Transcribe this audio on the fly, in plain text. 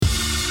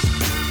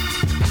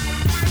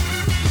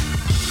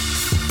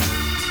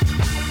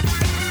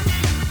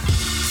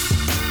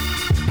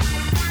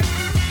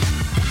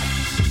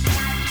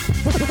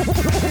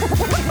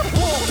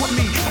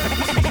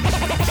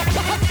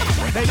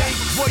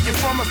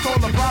it's all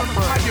about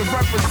how you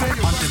represent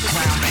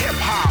underground hip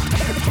hop.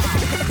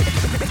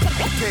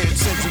 Pay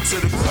attention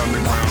to the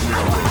underground.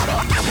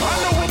 I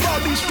know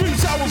about these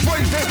streets, I was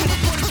raised in.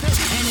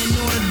 And in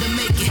order to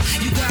make it,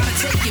 you gotta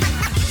take it.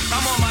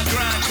 I'm on my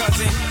grind,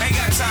 cousin. Ain't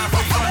got time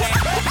for fun.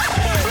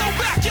 Blow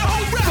back your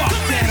whole rap. Fuck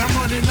that, I'm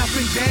running up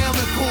and down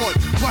the court,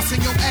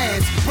 busting your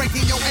ass,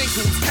 breaking your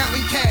ankles,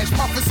 counting cash,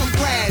 puffing some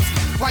grass.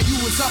 While you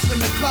was up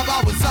in the club, I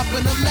was up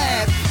in the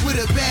lab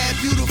with a bad,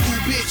 beautiful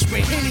bitch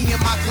with Henny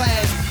in my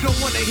glass. Don't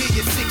wanna hear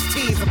your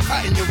 16s, I'm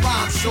cutting your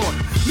rhyme short.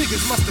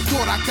 Niggas must have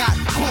thought I got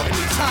caught in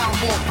the time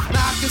warp.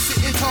 Now I can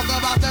sit and talk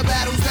about the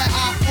battles that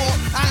I fought.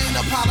 I ain't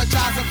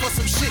apologizing for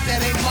some shit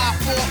that ain't my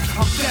fault.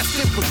 I'm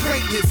destined for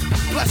greatness,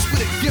 blessed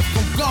with a gift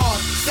from God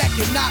that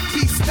cannot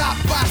be stopped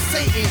by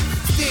Satan.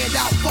 Stand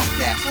out, fuck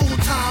that, full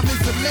time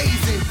is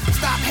amazing.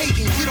 Stop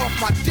hating, get off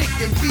my dick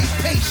and be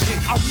patient.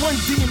 I run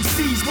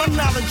DMCs, my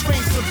knowledge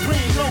reigns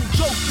supreme. No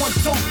joke, one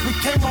toast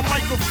became a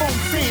microphone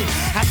fiend.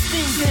 I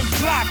steamed and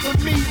block for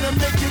me to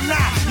make it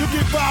not. You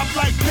get vibe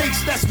like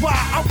bass, that's why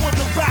I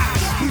wanna rock.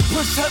 We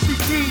push heavy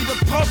D, the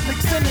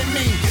public's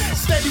enemy.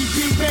 Steady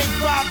B-Bang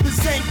vibe,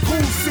 this ain't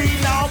cool, see.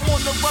 Now I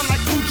wanna run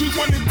like Gucci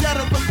when it's dead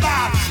or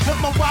alive.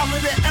 Put my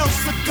wallet at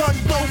Elsa gun,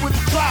 though with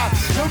a drive.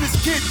 Yo, this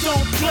kid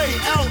don't play,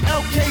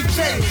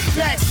 LLKJ.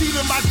 Backseat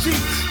of my Jeep,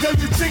 yo,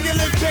 you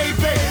jingling,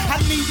 baby. I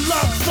need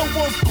love, so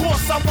of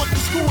course I want the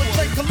screw and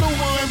Drake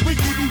Kalua and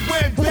Ricky B.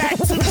 Went back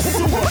to the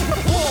sewer.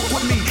 Walk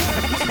with me.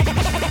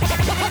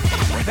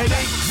 It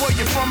ain't where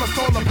you're from, it's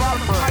all about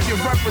how you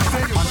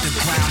represent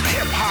underground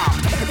hip hop.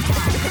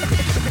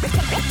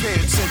 Pay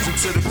attention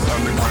to the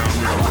underground.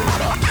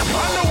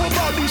 I know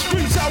about these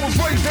streets, I was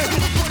raised in.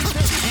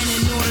 And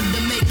in order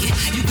to make it,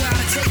 you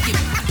gotta take it.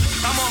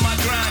 I'm on my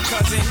grind,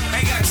 cousin.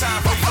 Ain't got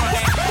time for fun.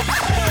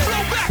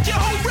 Blow back your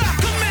whole rap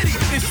committee.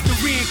 It's the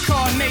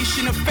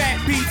reincarnation of fat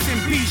beats in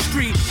B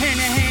Street. Hand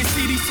in hand,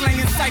 CD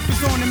slinging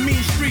ciphers on the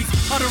mean streets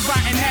of the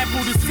rotten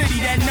apple, the city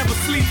that never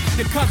sleeps.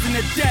 The cousin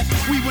of death,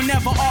 we will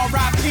never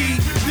R.I.P.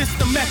 This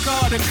the mecca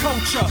of the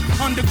culture.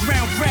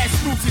 Underground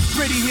grassroots is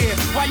pretty here.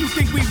 Why you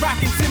think we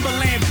rockin'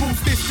 Timberland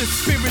boots? This the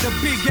spirit of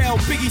Big L,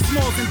 Biggie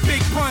Smalls and Big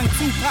Pun,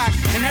 Tupac,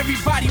 and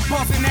everybody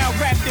buzzing out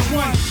wrapped in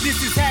one. This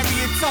is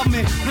Harriet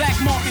Tubman, Black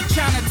Market,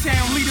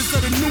 Chinatown, leaders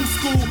of the new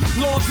school,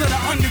 lords of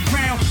the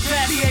underground,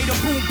 gladiator,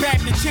 boom bap,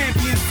 the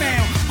champion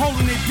sound,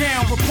 holding it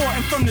down,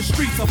 reporting from the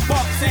streets of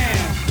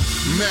Bucktown.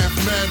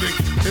 Mathematic,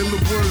 illa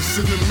word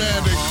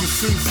cinematic. The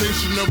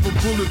sensation of a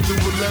bullet through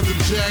a leather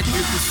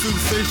jacket. The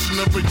sensation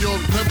of a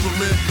York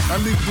peppermint.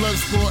 I leave blood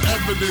sport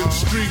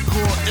evidence. Street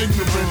core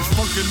ignorance.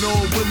 Fucking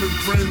all women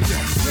friends.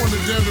 Wanted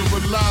dead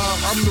or alive.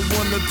 I'm the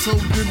one that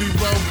told Diddy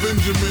about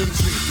Benjamins.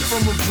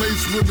 From a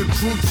place where the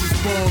crooks is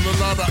born. A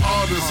lot of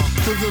artists.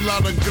 Cause a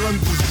lot of guns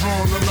is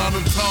drawn. A lot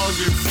of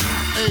targets.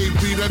 A,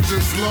 B, that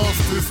just lost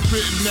it.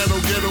 Spitting that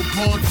ghetto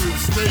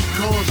portraits. Stay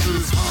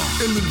cautious.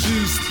 In the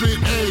G, spit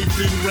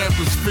everything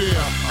rappers fear.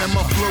 And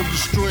my flow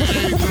destroy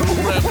a little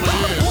rapper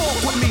here. Walk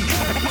with me.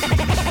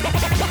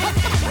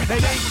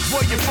 It ain't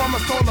where you're from,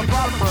 it's all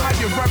about how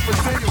you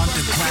represent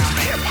underground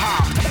hip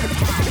hop.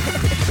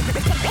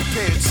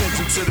 Pay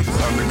attention to the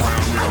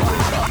underground.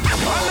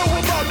 I know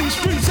about these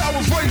streets, I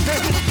was raised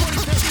in.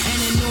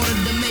 And in order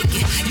to make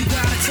it, you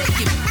gotta take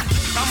it.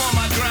 I'm on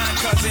my grind,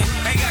 cousin.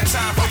 Ain't got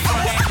time for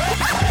fun.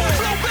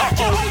 Blow back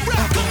your whole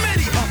rap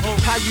committee.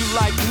 How you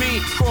like me?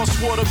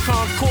 Crosswater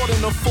Concord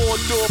in a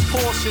 4-door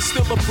Porsche,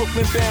 still a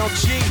Brooklyn-bound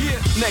G.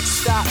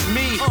 Next stop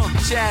me,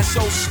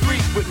 Jaz-O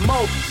Street with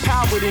Mo,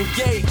 Powered and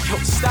Gay. Yo,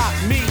 stop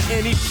me,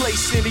 any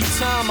place,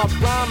 anytime. I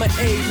rhyme an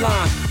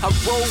A-line. I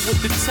roll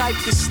with the type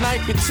to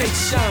snipe and take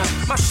shine.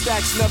 My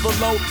stacks never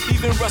low,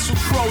 even Russell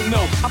Crowe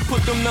know. I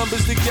put them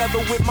numbers together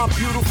with my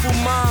beautiful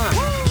mind.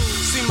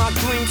 See my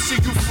gleam, see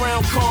you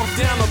frown, calm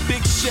down. A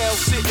big shell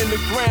sit in the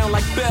ground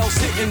like bells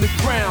hitting the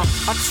ground.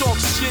 I talk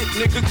shit,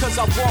 nigga, cause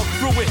I walk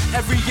through it.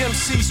 Every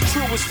MC's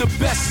true, it's the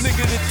best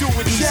nigga to do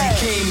it. Easy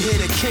came here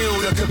to kill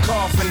the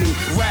cacophony.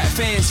 Rap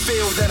fans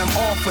feel that I'm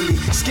awfully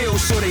skilled,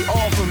 so they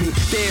offer me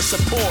their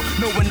support,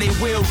 knowing they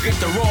will get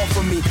the raw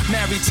from me.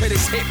 Married to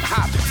this hip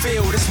hop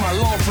field, it's my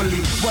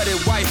lawfully. What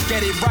it wife, get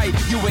it right,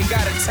 you ain't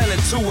gotta tell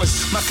it to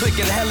us. My click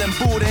in hell and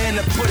Buddha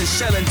and to put a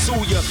shell into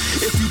ya.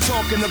 If you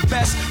talking the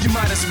best, you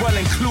might as well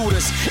include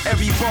us.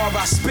 Every bar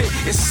I spit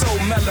is so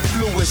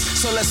mellifluous,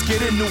 so let's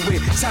get into it.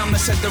 Time to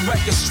set the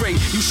record straight.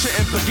 You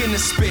shouldn't begin to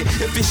spit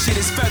if this shit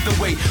is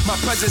featherweight. My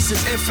presence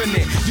is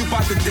infinite, you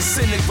about to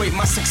disintegrate.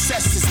 My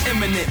success is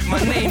imminent, my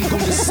name gon'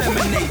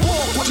 disseminate.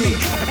 Walk with me.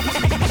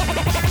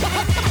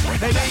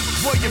 It ain't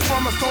where you're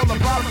from, it's all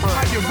about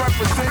how you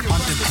represent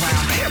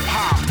underground